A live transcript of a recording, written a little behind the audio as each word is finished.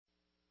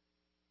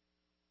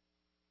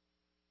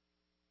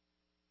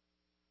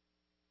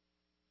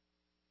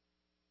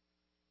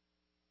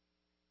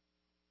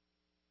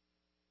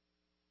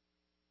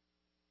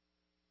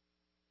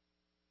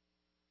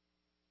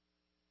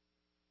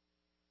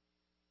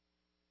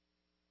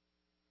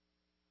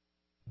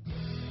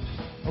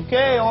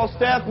Okay, all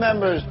staff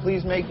members,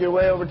 please make your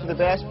way over to the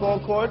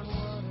basketball courts.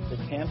 The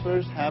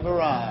campers have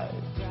arrived.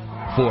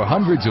 For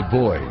hundreds of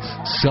boys,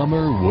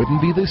 summer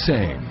wouldn't be the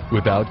same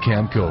without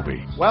Camp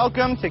Kobe.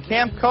 Welcome to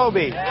Camp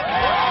Kobe.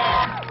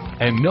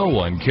 And no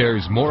one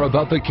cares more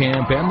about the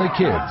camp and the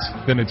kids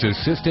than its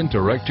assistant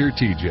director,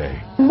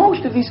 TJ.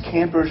 Most of these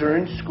campers are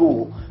in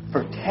school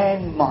for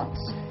 10 months,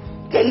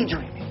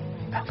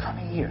 daydreaming about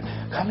coming here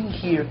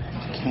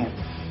to Camp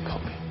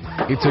Kobe.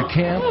 It's a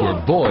camp where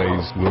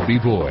boys will be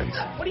boys.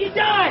 What are you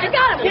doing? I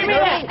got him! Give me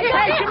that!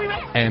 Hey, give me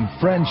that! And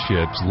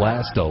friendships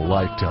last a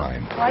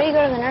lifetime. Why do you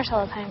go to the nurse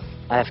all the time?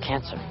 I have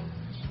cancer.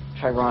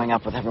 Try growing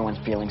up with everyone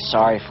feeling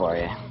sorry for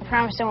you. I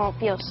promise I won't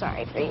feel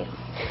sorry for you.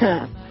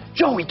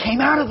 Joey came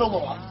out of the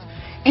loft,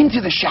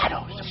 into the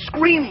shadows,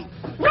 screaming.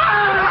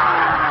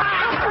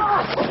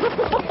 I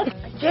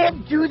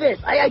can't do this.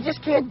 I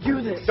just can't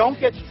do this. Don't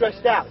get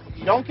stressed out. If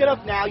you don't get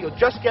up now, you'll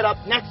just get up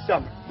next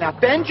summer. Now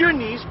bend your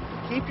knees,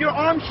 keep your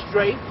arms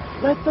straight,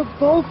 let the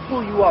boat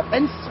pull you up,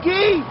 and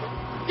ski.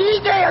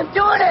 DJ, I'm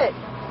doing it.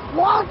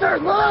 Walter,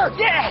 look.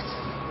 Yes.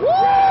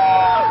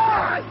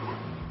 Woo!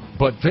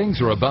 But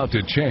things are about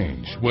to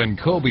change when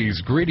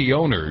Kobe's greedy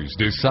owners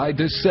decide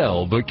to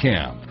sell the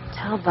camp.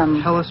 Tell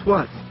them. Tell us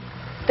what?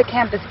 The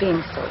camp is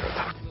being sold.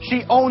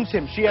 She owns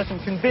him. She has him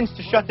convinced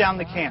to shut down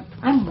the camp.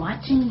 I'm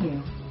watching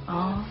you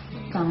all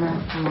summer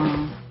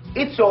long.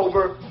 It's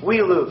over.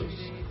 We lose.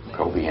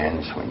 Kobe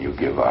ends when you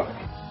give up.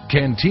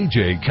 Can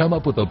TJ come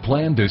up with a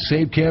plan to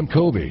save Camp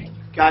Kobe?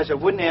 Guys, I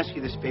wouldn't ask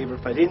you this favor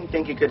if I didn't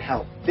think it could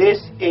help.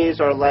 This is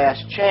our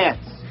last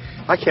chance.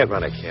 I can't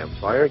run a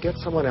campfire. Get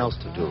someone else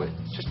to do it.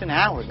 It's just an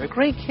hour. They're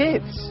great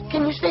kids.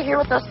 Can you stay here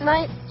with us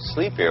tonight?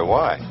 Sleep here.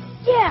 Why?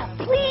 Yeah,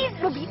 please.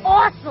 It'll be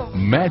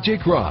awesome.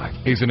 Magic Rock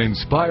is an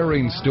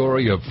inspiring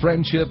story of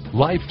friendship,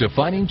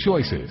 life-defining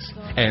choices,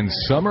 and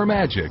summer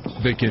magic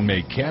that can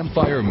make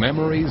campfire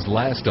memories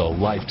last a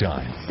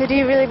lifetime. So do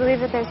you really believe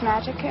that there's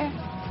magic here?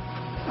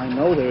 I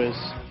know there is.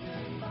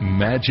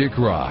 Magic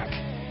Rock.